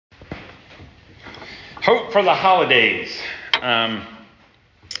Hope for the holidays.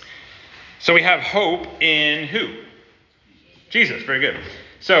 So we have hope in who? Jesus. Very good.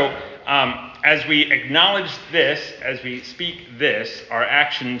 So as we acknowledge this, as we speak this, our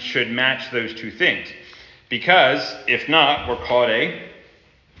actions should match those two things. Because if not, we're called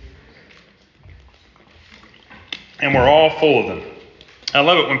and we're all full of them. I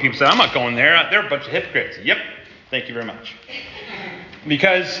love it when people say, I'm not going there. They're a bunch of hypocrites. Yep. Thank you very much.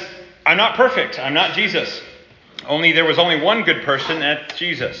 Because I'm not perfect. I'm not Jesus. There was only one good person, that's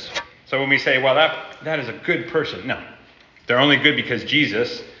Jesus. So when we say, well, that is a good person. No. They're only good because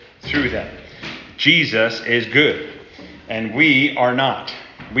Jesus through them. Jesus is good. And we are not.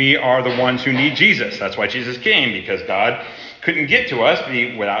 We are the ones who need Jesus. That's why Jesus came, because God couldn't get to us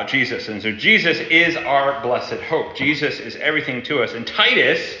without Jesus. And so Jesus is our blessed hope. Jesus is everything to us. And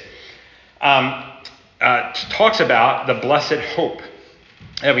Titus talks about the blessed hope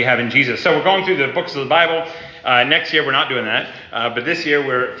that we have in Jesus. So we're going through the books of the Bible. Next year we're not doing that. But this year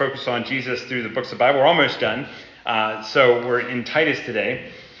we're focused on Jesus through the books of the Bible. We're almost done. So we're in Titus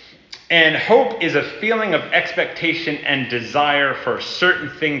today. And hope is a feeling of expectation and desire for a certain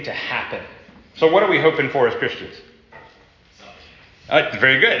thing to happen. So what are we hoping for as Christians?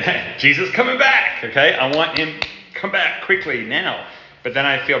 Very good. Jesus coming back. Okay, I want him to come back quickly now. But then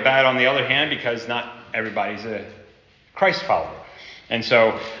I feel bad on the other hand because not everybody's a Christ follower. And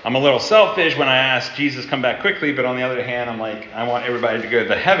so I'm a little selfish when I ask Jesus come back quickly. But on the other hand, I'm like, I want everybody to go to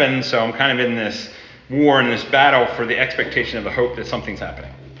the heaven. So I'm kind of in this war and this battle for the expectation of the hope that something's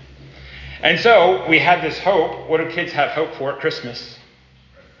happening. And so we have this hope. What do kids have hope for at Christmas?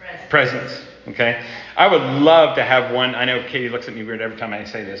 Presents. Okay. I would love to have one. I know Katie looks at me weird every time I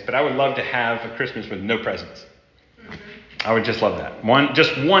say this, but I would love to have a Christmas with no presents. I would just love that.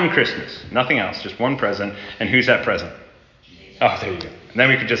 Just one Christmas. Nothing else. Just one present. And who's that present? Oh, there you go. And then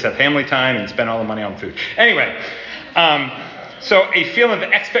we could just have family time and spend all the money on food. Anyway, so a feeling of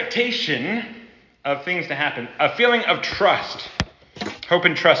expectation of things to happen. A feeling of trust. Hope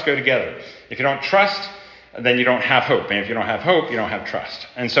and trust go together. If you don't trust, then you don't have hope. And if you don't have hope, you don't have trust.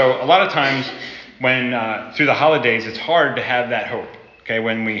 And so a lot of times when through the holidays, it's hard to have that hope. Okay,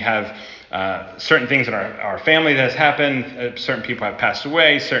 when we have certain things in our family that has happened, certain people have passed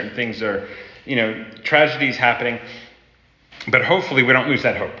away, certain things are, tragedies happening. But hopefully we don't lose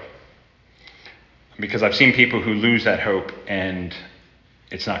that hope. Because I've seen people who lose that hope and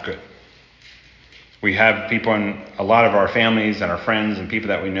it's not good. We have people in a lot of our families and our friends and people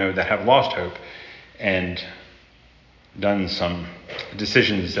that we know that have lost hope and done some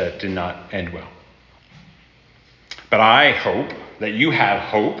decisions that did not end well. But I hope that you have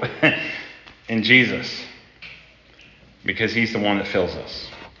hope in Jesus because he's the one that fills us.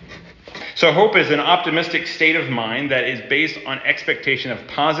 So hope is an optimistic state of mind that is based on expectation of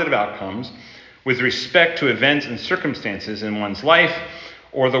positive outcomes with respect to events and circumstances in one's life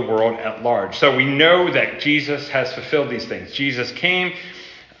or the world at large. So we know that Jesus has fulfilled these things. Jesus came,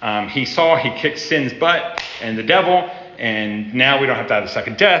 he kicked sin's butt and the devil, and now we don't have to have a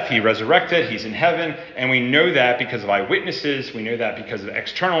second death. He resurrected, he's in heaven, and we know that because of eyewitnesses. We know that because of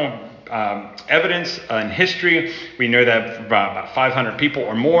external evidence in history. We know that about 500 people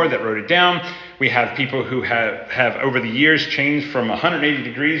or more that wrote it down. We have people who have over the years changed from 180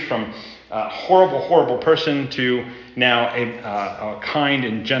 degrees from a horrible person to now a kind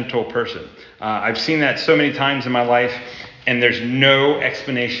and gentle person. I've seen that so many times in my life, and there's no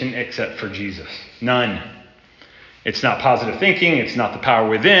explanation except for Jesus. None. It's not positive thinking. It's not the power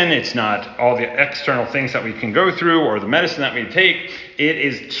within. It's not all the external things that we can go through or the medicine that we take. It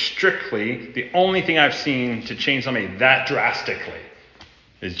is strictly the only thing I've seen to change somebody that drastically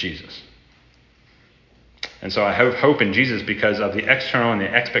is Jesus. And so I have hope in Jesus because of the external and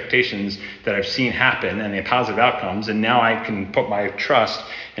the expectations that I've seen happen and the positive outcomes. And now I can put my trust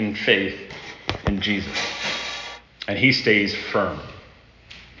and faith in Jesus. And he stays firm.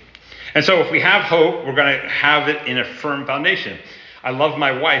 And so if we have hope, we're going to have it in a firm foundation. I love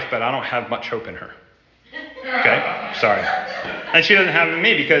my wife, but I don't have much hope in her. Okay? Sorry. And she doesn't have it in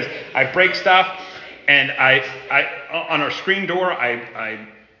me because I break stuff. And I on our screen door,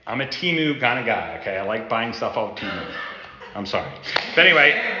 I'm a Temu kind of guy, okay? I like buying stuff off Temu. I'm sorry. But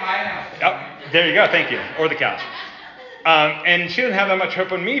anyway, there you go, thank you. Or the couch. And she doesn't have that much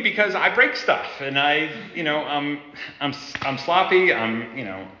hope on me because I break stuff. And I'm sloppy.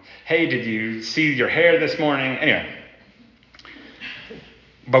 Hey, did you see your hair this morning? Anyway.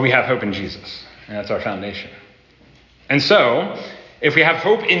 But we have hope in Jesus. And that's our foundation. And so, if we have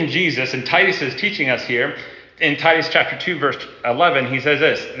hope in Jesus, and Titus is teaching us here, in Titus chapter 2, verse 11, he says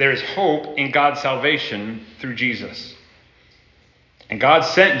this: there is hope in God's salvation through Jesus. And God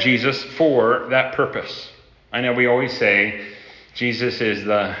sent Jesus for that purpose. I know we always say Jesus is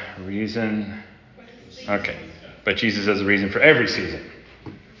the reason. Okay. But Jesus is the reason for every season.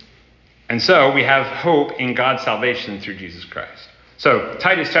 And so we have hope in God's salvation through Jesus Christ. So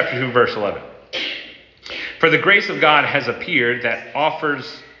Titus chapter 2, verse 11. For the grace of God has appeared that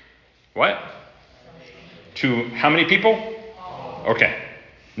offers what? To how many people? Okay.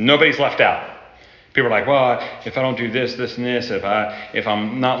 Nobody's left out. People are like, well, if I don't do this, this, and this, if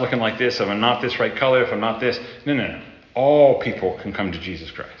I'm not looking like this, if I'm not this right color, if I'm not this. No. All people can come to Jesus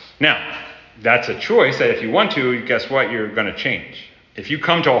Christ. Now, that's a choice that if you want to, guess what? You're going to change. If you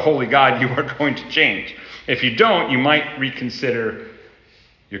come to a holy God, you are going to change. If you don't, you might reconsider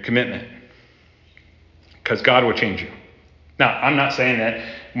your commitment. Because God will change you. Now, I'm not saying that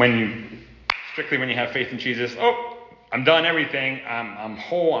when you have faith in Jesus, I'm done everything. I'm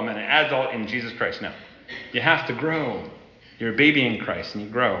whole. I'm an adult in Jesus Christ. No. You have to grow. You're a baby in Christ and you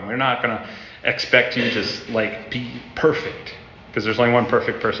grow. We're not going to expect you to be perfect. Because there's only one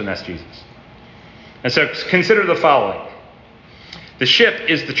perfect person, that's Jesus. And so consider the following. The ship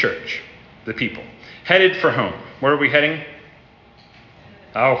is the church, the people, headed for home. Where are we heading?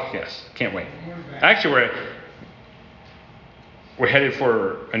 Oh, yes. Can't wait. Actually, we're headed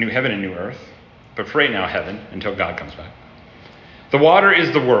for a new heaven and new earth. But for right now, heaven, until God comes back. The water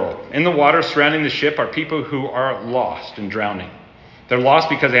is the world. In the water surrounding the ship are people who are lost and drowning. They're lost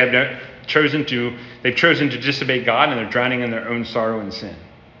because they've chosen to disobey God, and they're drowning in their own sorrow and sin.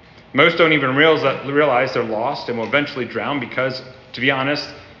 Most don't even realize they're lost and will eventually drown because, to be honest,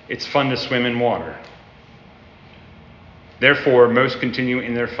 it's fun to swim in water. Therefore, most continue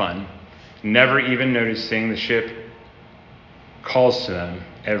in their fun, never even noticing the ship calls to them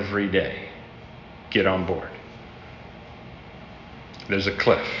every day. Get on board. There's a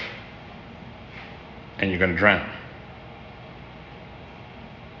cliff, and you're going to drown.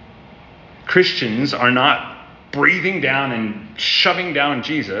 Christians are not breathing down and shoving down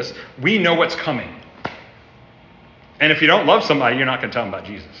Jesus. We know what's coming. And if you don't love somebody, you're not going to tell them about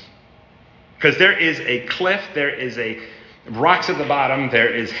Jesus. Because there is a cliff, there is rocks at the bottom,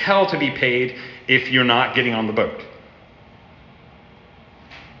 there is hell to be paid if you're not getting on the boat.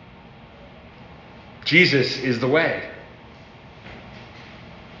 Jesus is the way.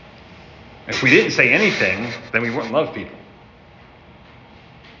 If we didn't say anything, then we wouldn't love people.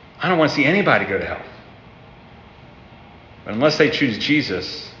 I don't want to see anybody go to hell. But unless they choose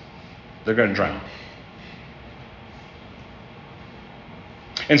Jesus, they're going to drown.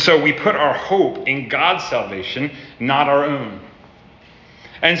 And so we put our hope in God's salvation, not our own.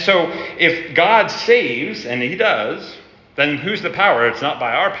 And so if God saves, and he does, then who's the power? It's not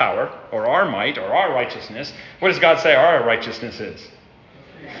by our power or our might or our righteousness. What does God say our righteousness is?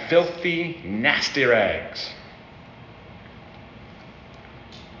 Filthy, nasty rags.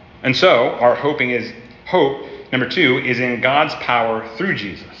 And so our hope, number 2, is in God's power through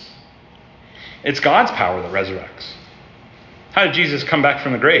Jesus. It's God's power that resurrects. How did Jesus come back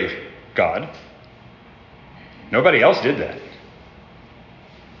from the grave? God. Nobody else did that.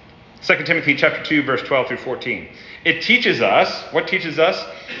 2 Timothy chapter 2, verse 12 through 14. It teaches us, what teaches us?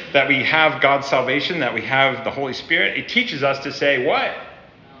 That we have God's salvation, that we have the Holy Spirit. It teaches us to say what?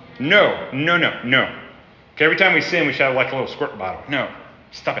 No. Okay, every time we sin, we should have like a little squirt bottle. No,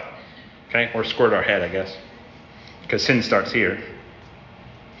 stop it. Okay, or squirt our head, I guess. Because sin starts here.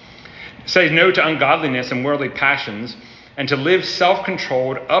 It says no to ungodliness and worldly passions, and to live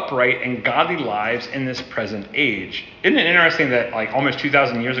self-controlled, upright, and godly lives in this present age. Isn't it interesting that almost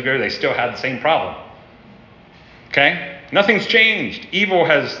 2,000 years ago, they still had the same problem? Okay? Nothing's changed. Evil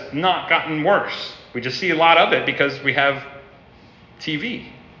has not gotten worse. We just see a lot of it because we have TV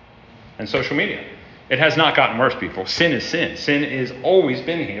and social media. It has not gotten worse, people. Sin is sin. Sin has always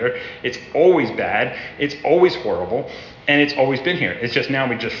been here. It's always bad. It's always horrible. And it's always been here. It's just now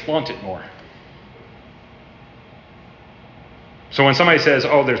we just flaunt it more. So when somebody says,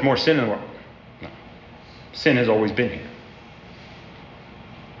 there's more sin in the world. No. Sin has always been here.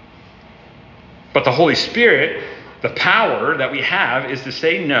 But the Holy Spirit, the power that we have is to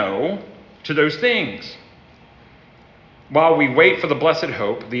say no to those things. While we wait for the blessed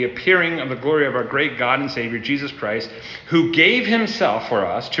hope, the appearing of the glory of our great God and Savior, Jesus Christ, who gave himself for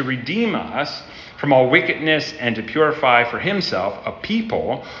us to redeem us from all wickedness and to purify for himself a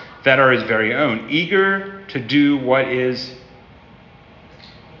people that are his very own, eager to do what is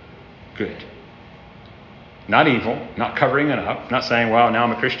good. Not evil, not covering it up, not saying, well, now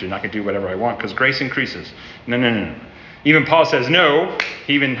I'm a Christian, I can do whatever I want because grace increases. No. Even Paul says no.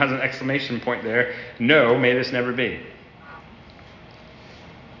 He even has an exclamation point there. No, may this never be.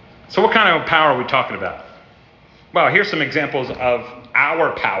 So what kind of power are we talking about? Well, here's some examples of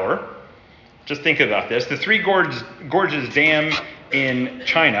our power. Just think about this. The Three Gorges Dam in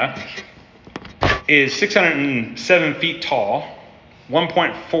China is 607 feet tall,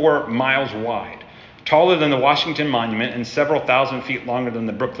 1.4 miles wide, taller than the Washington Monument and several thousand feet longer than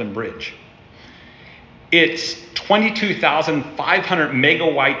the Brooklyn Bridge. Its 22,500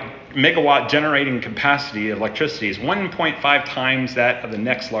 megawatt generating capacity of electricity is 1.5 times that of the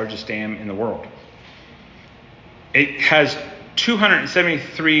next largest dam in the world. It has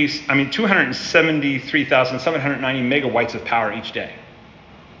 273,790 megawatts of power each day.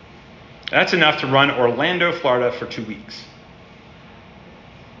 That's enough to run Orlando, Florida for 2 weeks.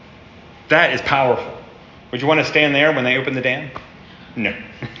 That is powerful. Would you want to stand there when they open the dam? No.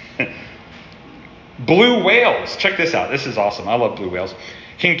 Blue whales, check this out. This is awesome. I love blue whales.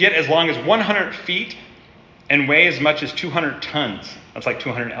 Can get as long as 100 feet and weigh as much as 200 tons. That's like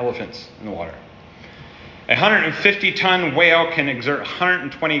 200 elephants in the water. A 150-ton whale can exert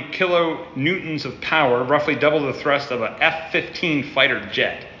 120 kilonewtons of power, roughly double the thrust of an F-15 fighter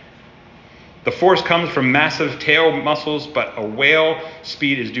jet. The force comes from massive tail muscles, but a whale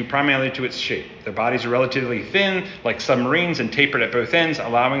speed is due primarily to its shape. Their bodies are relatively thin, like submarines, and tapered at both ends,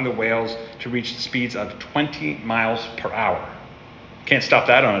 allowing the whales to reach speeds of 20 miles per hour. Can't stop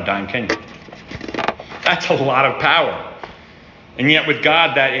that on a dime, can you? That's a lot of power. And yet with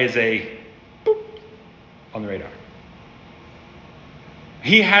God, that is a boop on the radar.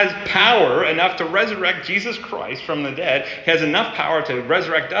 He has power enough to resurrect Jesus Christ from the dead. He has enough power to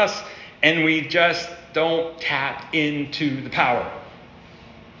resurrect us, and we just don't tap into the power.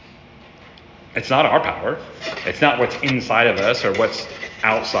 It's not our power. It's not what's inside of us or what's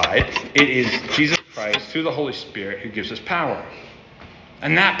outside. It is Jesus Christ through the Holy Spirit who gives us power.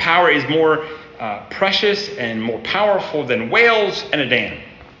 And that power is more precious and more powerful than whales and a dam.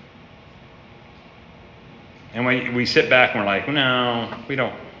 And we sit back and we're like, no, we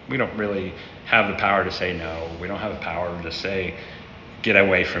don't really have the power to say no. We don't have the power to say, get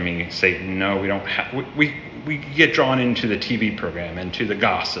away from me, Satan. No, we don't have. We get drawn into the TV program and to the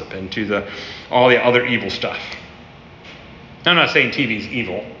gossip and to all the other evil stuff. I'm not saying TV is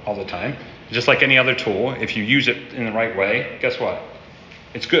evil all the time. Just like any other tool, if you use it in the right way, guess what?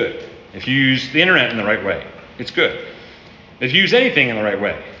 It's good. If you use the internet in the right way, it's good. If you use anything in the right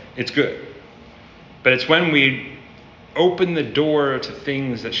way, it's good. But it's when we open the door to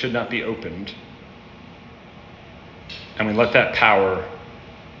things that should not be opened, and we let that power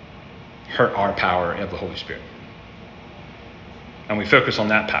hurt our power of the Holy Spirit. And we focus on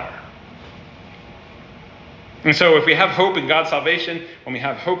that power. And so if we have hope in God's salvation, when we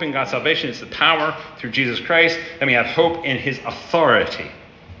have hope in God's salvation, it's the power through Jesus Christ. Then we have hope in his authority.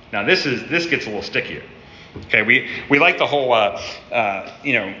 Now this gets a little stickier. Okay, we like the whole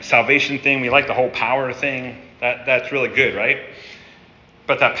salvation thing. We like the whole power thing. That's really good, right?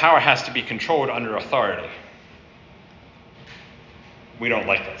 But that power has to be controlled under authority. We don't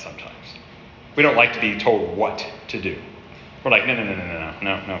like that sometimes. We don't like to be told what to do. We're like,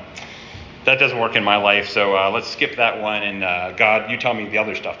 no. That doesn't work in my life, so let's skip that one. And God, you tell me the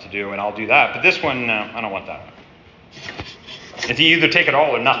other stuff to do, and I'll do that. But this one, I don't want that one. It's either take it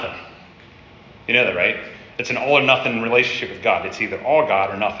all or nothing. You know that, right? It's an all or nothing relationship with God. It's either all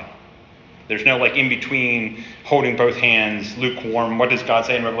God or nothing. There's no in between, holding both hands, lukewarm. What does God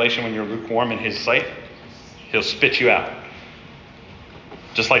say in Revelation when you're lukewarm in his sight? He'll spit you out.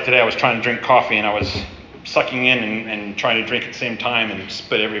 Just like today, I was trying to drink coffee and I was sucking in and trying to drink at the same time and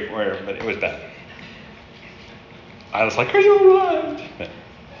spit everywhere, but it was bad. I was like, are you alive?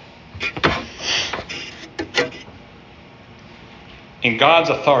 In God's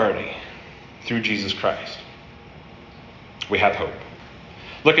authority through Jesus Christ, we have hope.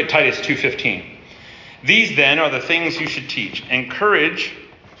 Look at Titus 2:15. These then are the things you should teach. Encourage,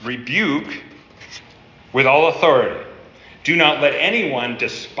 rebuke with all authority. Do not let anyone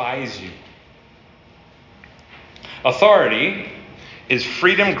despise you. Authority is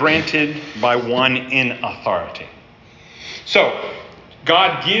freedom granted by one in authority. So,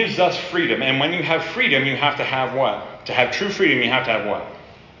 God gives us freedom. And when you have freedom, you have to have what? To have true freedom, you have to have what?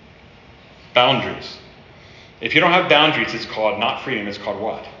 Boundaries. If you don't have boundaries, it's called not freedom, it's called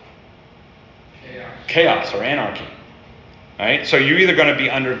what? Chaos or anarchy. Right? So you're either going to be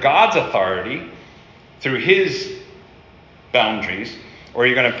under God's authority through his boundaries, or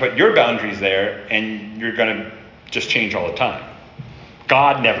you're going to put your boundaries there and you're going to just change all the time.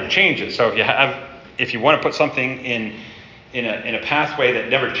 God never changes. So if you want to put something in a pathway that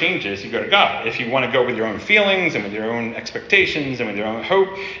never changes, you go to God. If you want to go with your own feelings and with your own expectations and with your own hope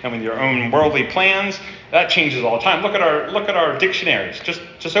and with your own worldly plans, that changes all the time. Look at our dictionaries.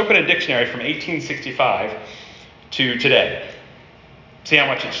 Just open a dictionary from 1865 to today. See how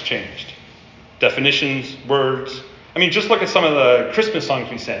much it's changed. Definitions, words. I mean, just look at some of the Christmas songs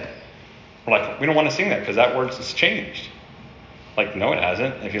we sing. We're like, we don't want to sing that because that word has changed. Like, no, it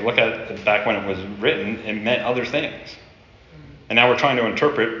hasn't. If you look at it back when it was written, it meant other things. And now we're trying to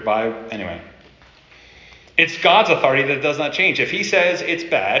interpret anyway. It's God's authority that does not change. If he says it's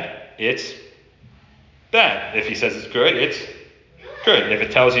bad, it's bad. If he says it's good, it's good. If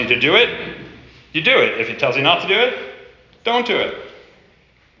it tells you to do it, you do it. If it tells you not to do it, don't do it.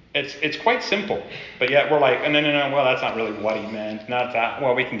 It's quite simple. But yet we're like, no, well, that's not really what he meant. Not that.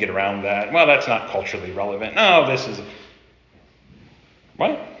 Well, we can get around that. Well, that's not culturally relevant. No, this is...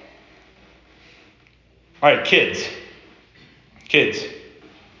 What? All right, kids. Kids.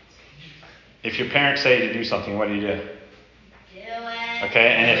 If your parents say to do something, what do? Do it.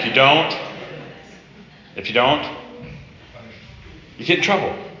 Okay, and if you don't, you get in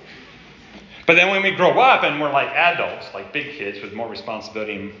trouble. But then when we grow up and we're like adults, like big kids with more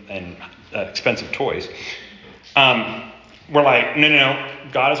responsibility and expensive toys, we're like, no,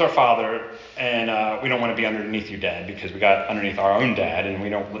 God is our Father, and we don't want to be underneath your dad because we got underneath our own dad, and we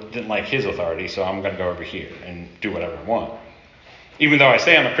didn't like his authority, so I'm going to go over here and do whatever I want. Even though I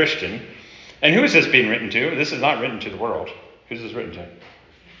say I'm a Christian. And who is this being written to? This is not written to the world. Who's this written to?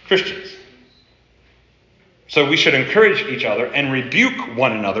 Christians. So we should encourage each other and rebuke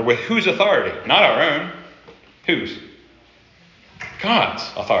one another with whose authority? Not our own. Whose? God's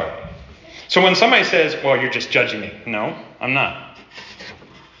authority. So when somebody says, well, you're just judging me. No, I'm not.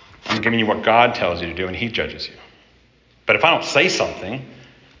 I'm giving you what God tells you to do, and he judges you. But if I don't say something,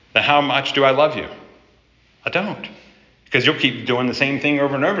 then how much do I love you? I don't. Because you'll keep doing the same thing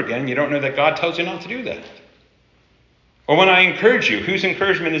over and over again, and you don't know that God tells you not to do that. Or when I encourage you, whose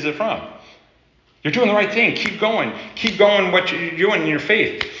encouragement is it from? You're doing the right thing. Keep going. Keep going what you're doing in your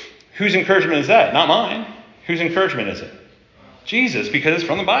faith. Whose encouragement is that? Not mine. Whose encouragement is it? Jesus, because it's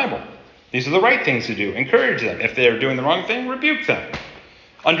from the Bible. These are the right things to do. Encourage them. If they're doing the wrong thing, rebuke them.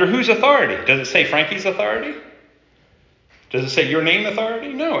 Under whose authority? Does it say Frankie's authority? Does it say your name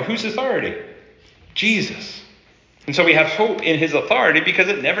authority? No. Whose authority? Jesus. And so we have hope in his authority because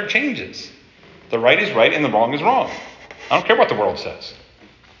it never changes. The right is right and the wrong is wrong. I don't care what the world says.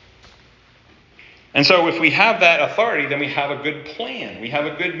 And so if we have that authority, then we have a good plan. We have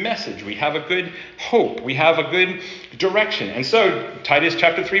a good message. We have a good hope. We have a good direction. And so Titus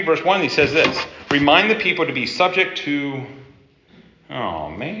chapter 3, verse 1, he says this. Remind the people to be subject to... Oh,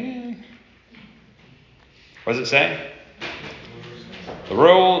 man. What does it say? The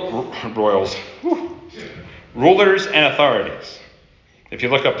royals. Whew. Rulers and authorities. If you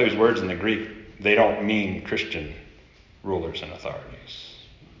look up those words in the Greek, they don't mean Christian rulers and authorities.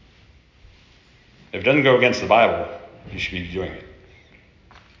 If it doesn't go against the Bible, you should be doing it.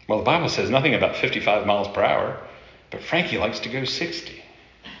 Well, the Bible says nothing about 55 miles per hour, but Frankie likes to go 60.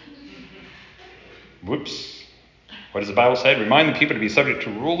 Whoops. What does the Bible say? Remind the people to be subject to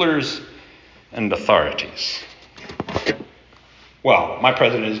rulers and authorities. Well, my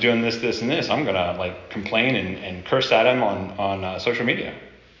president is doing this, this, and this. I'm going to complain and curse at him on social media.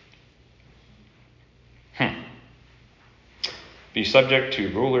 Be subject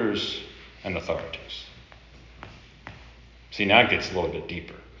to rulers and authorities. See, now it gets a little bit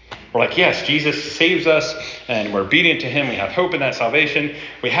deeper. We're like, yes, Jesus saves us, and we're obedient to him. We have hope in that salvation.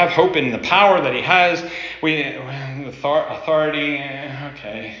 We have hope in the power that he has. Authority,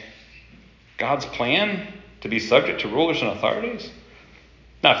 okay. God's plan to be subject to rulers and authorities?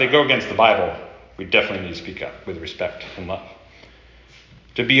 Now, if they go against the Bible, we definitely need to speak up with respect and love.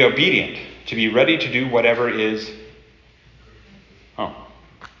 To be obedient, to be ready to do whatever is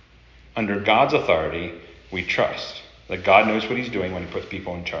under God's authority, we trust that God knows what he's doing when he puts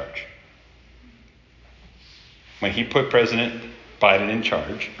people in charge. When he put President Biden in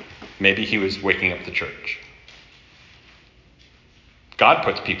charge, maybe he was waking up the church. God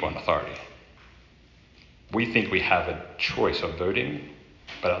puts people in authority. We think we have a choice of voting,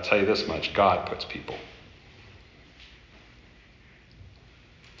 but I'll tell you this much, God puts people.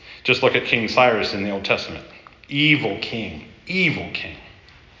 Just look at King Cyrus in the Old Testament. Evil king.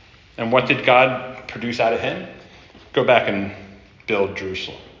 And what did God produce out of him? Go back and build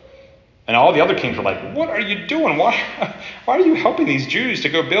Jerusalem. And all the other kings were like, what are you doing? Why are you helping these Jews to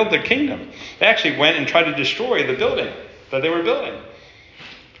go build their kingdom? They actually went and tried to destroy the building that they were building.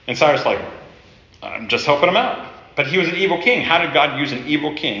 And Cyrus I'm just helping them out. But he was an evil king. How did God use an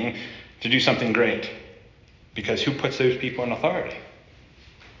evil king to do something great? Because who puts those people in authority?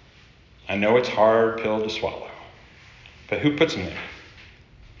 I know it's a hard pill to swallow. But who puts them there?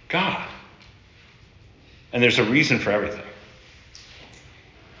 God. And there's a reason for everything.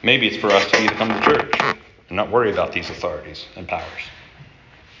 Maybe it's for us to need to come to church. and not worry about these authorities and powers.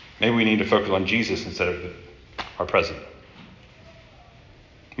 Maybe we need to focus on Jesus instead of our president.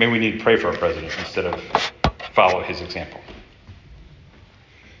 Maybe we need to pray for our president instead of follow his example.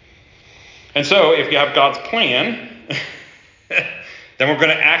 And so, if you have God's plan, then we're going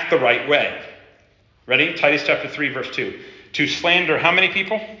to act the right way. Ready? Titus chapter 3, verse 2. To slander how many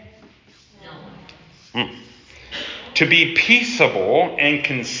people? No. To be peaceable and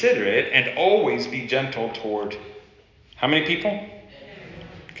considerate and always be gentle toward how many people?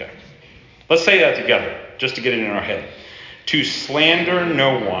 Okay. Let's say that together, just to get it in our head. To slander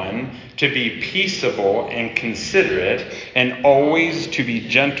no one, to be peaceable and considerate, and always to be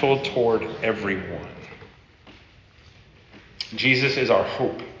gentle toward everyone. Jesus is our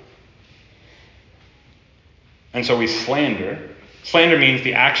hope. And so we slander. Slander means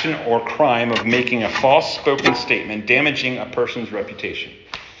the action or crime of making a false spoken statement damaging a person's reputation.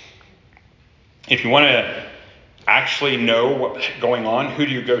 If you want to actually know what's going on, who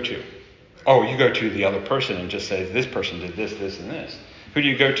do you go to? Oh, you go to the other person and just say, this person did this, this, and this. Who do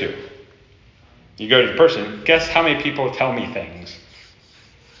you go to? You go to the person. Guess how many people tell me things?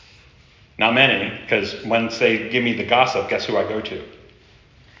 Not many, because once they give me the gossip, guess who I go to?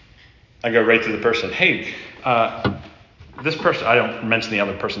 I go right to the person. Hey, this person, I don't mention the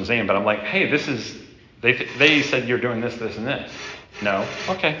other person's name, but I'm like, hey, they said you're doing this, this, and this. No?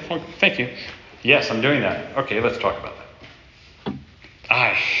 Okay, well, thank you. Yes, I'm doing that. Okay, let's talk about that.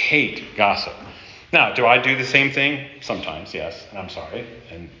 I hate gossip. Now, do I do the same thing? Sometimes, yes, and I'm sorry.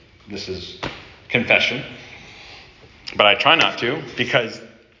 And this is confession. But I try not to, because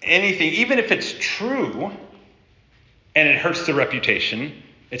anything, even if it's true and it hurts the reputation,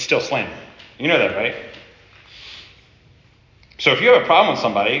 it's still slander. You know that, right? So if you have a problem with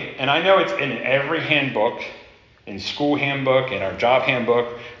somebody, and I know it's in every handbook, in school handbook, in our job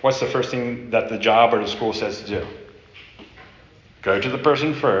handbook, what's the first thing that the job or the school says to do? Go to the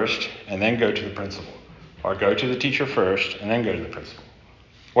person first, and then go to the principal. Or go to the teacher first, and then go to the principal.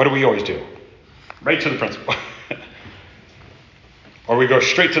 What do we always do? Right to the principal. Or we go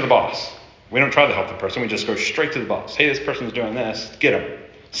straight to the boss. We don't try to help the person, we just go straight to the boss. Hey, this person's doing this, get him.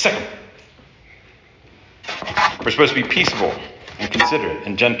 Sick him. We're supposed to be peaceable and considerate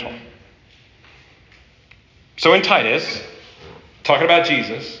and gentle. So in Titus, talking about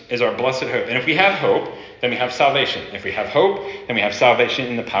Jesus is our blessed hope. And if we have hope, then we have salvation. If we have hope, then we have salvation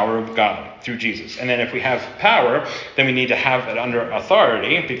in the power of God through Jesus. And then if we have power, then we need to have it under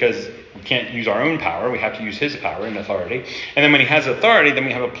authority, because we can't use our own power. We have to use his power and authority. And then when he has authority, then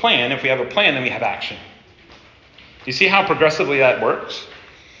we have a plan. If we have a plan, then we have action. You see how progressively that works?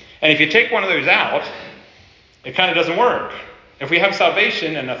 And if you take one of those out, it kind of doesn't work. If we have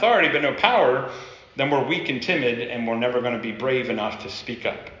salvation and authority but no power, then we're weak and timid, and we're never going to be brave enough to speak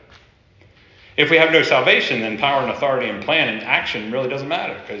up. If we have no salvation, then power and authority and plan and action really doesn't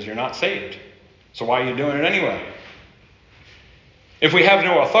matter, because you're not saved. So why are you doing it anyway? If we have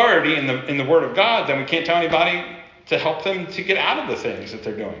no authority in the Word of God, then we can't tell anybody to help them to get out of the things that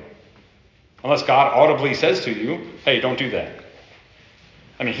they're doing. Unless God audibly says to you, hey, don't do that.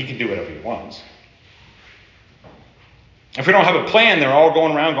 I mean, he can do whatever he wants. If we don't have a plan, they're all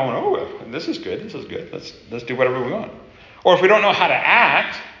going around going, oh, this is good, this is good. Let's do whatever we want. Or if we don't know how to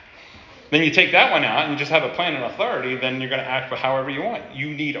act, then you take that one out and you just have a plan and authority, then you're going to act however you want.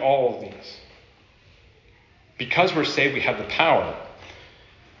 You need all of these. Because we're saved, we have the power.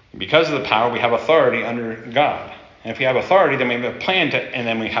 Because of the power, we have authority under God. And if we have authority, then we have a plan, and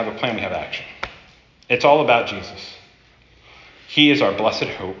then we have a plan, we have action. It's all about Jesus. He is our blessed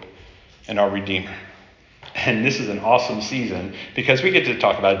hope and our Redeemer. And this is an awesome season because we get to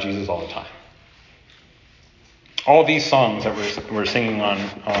talk about Jesus all the time. All these songs that we're singing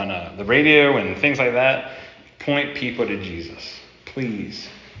on the radio and things like that point people to Jesus. Please.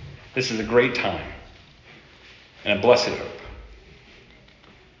 This is a great time and a blessed hope.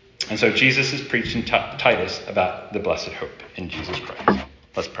 And so Jesus is preaching Titus about the blessed hope in Jesus Christ.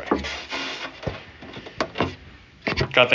 Let's pray.